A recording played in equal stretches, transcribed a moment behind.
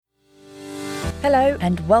Hello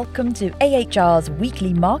and welcome to AHR's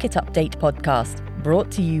weekly market update podcast, brought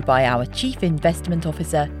to you by our Chief Investment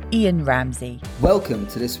Officer, Ian Ramsey. Welcome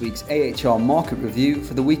to this week's AHR Market Review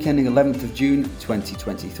for the week ending 11th of June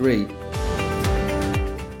 2023.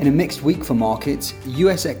 In a mixed week for markets,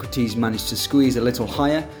 US equities managed to squeeze a little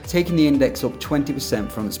higher, taking the index up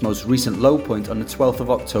 20% from its most recent low point on the 12th of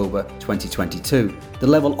October 2022, the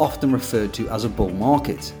level often referred to as a bull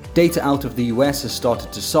market. Data out of the US has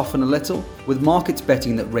started to soften a little, with markets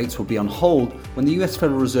betting that rates will be on hold when the US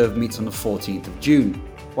Federal Reserve meets on the 14th of June.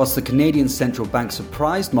 Whilst the Canadian Central Bank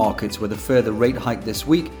surprised markets with a further rate hike this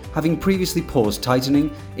week, having previously paused tightening,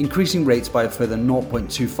 increasing rates by a further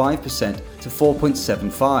 0.25% to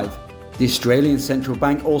 4.75%. The Australian Central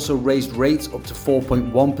Bank also raised rates up to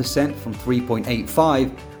 4.1% from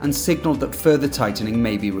 3.85% and signalled that further tightening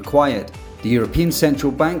may be required. The European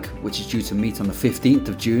Central Bank, which is due to meet on the 15th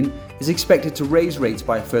of June, is expected to raise rates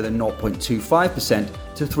by a further 0.25%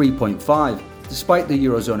 to 3.5%, despite the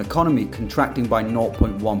Eurozone economy contracting by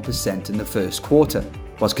 0.1% in the first quarter,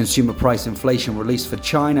 whilst consumer price inflation released for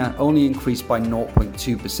China only increased by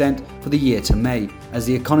 0.2% for the year to May, as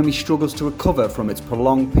the economy struggles to recover from its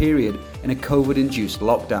prolonged period in a COVID-induced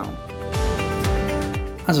lockdown.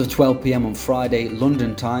 As of 12 p.m. on Friday,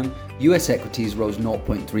 London time, US equities rose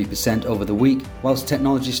 0.3% over the week, whilst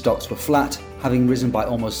technology stocks were flat, having risen by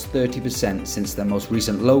almost 30% since their most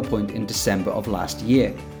recent low point in December of last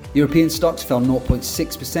year. European stocks fell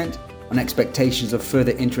 0.6% on expectations of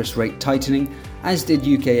further interest rate tightening, as did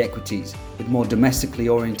UK equities, with more domestically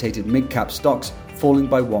orientated mid-cap stocks falling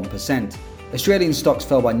by 1%. Australian stocks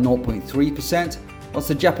fell by 0.3%, whilst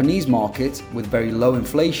the Japanese market, with very low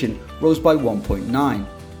inflation, rose by 1.9%.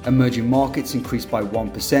 Emerging markets increased by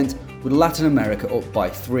 1%, with Latin America up by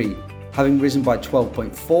 3%, having risen by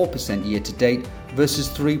 12.4% year to date versus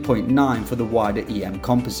 3.9% for the wider EM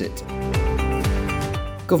composite.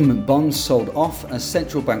 Government bonds sold off as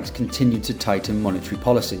central banks continued to tighten monetary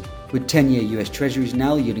policy, with 10-year US Treasuries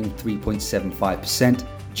now yielding 3.75%,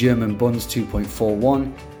 German bonds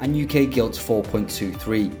 2.41%, and UK gilts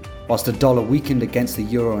 4.23%, whilst the dollar weakened against the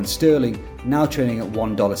euro and sterling, now trading at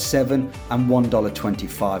 $1.07 and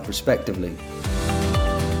 $1.25 respectively.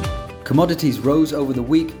 Commodities rose over the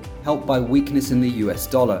week, helped by weakness in the US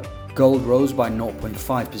dollar. Gold rose by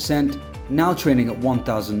 0.5%, now trading at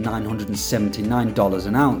 $1,979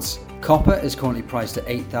 an ounce. Copper is currently priced at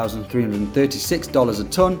 $8,336 a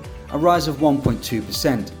tonne, a rise of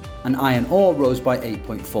 1.2%, and iron ore rose by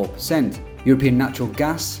 8.4%. European natural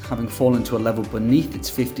gas, having fallen to a level beneath its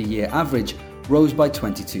 50-year average, rose by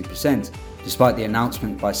 22%, despite the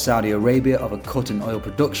announcement by Saudi Arabia of a cut in oil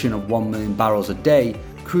production of 1 million barrels a day.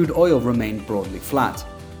 Crude oil remained broadly flat,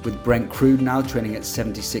 with Brent crude now trading at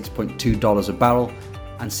 $76.2 a barrel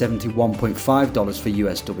and $71.5 for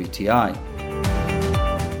US WTI.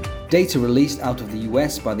 Data released out of the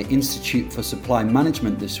US by the Institute for Supply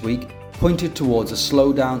Management this week pointed towards a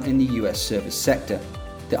slowdown in the US service sector.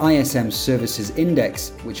 The ISM Services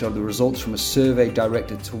Index, which are the results from a survey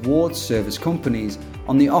directed towards service companies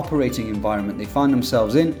on the operating environment they find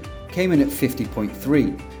themselves in, came in at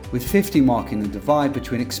 50.3, with 50 marking the divide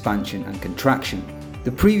between expansion and contraction.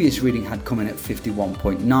 The previous reading had come in at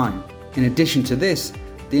 51.9. In addition to this,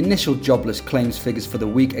 the initial jobless claims figures for the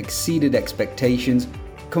week exceeded expectations,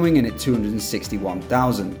 coming in at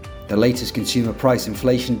 261,000. The latest consumer price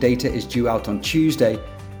inflation data is due out on Tuesday,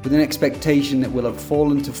 with an expectation that will have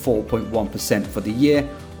fallen to 4.1% for the year,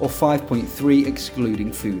 or 5.3%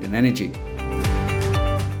 excluding food and energy.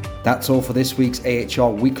 That's all for this week's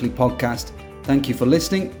AHR Weekly Podcast. Thank you for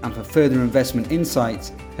listening, and for further investment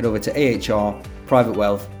insights, head over to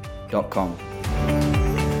ahrprivatewealth.com.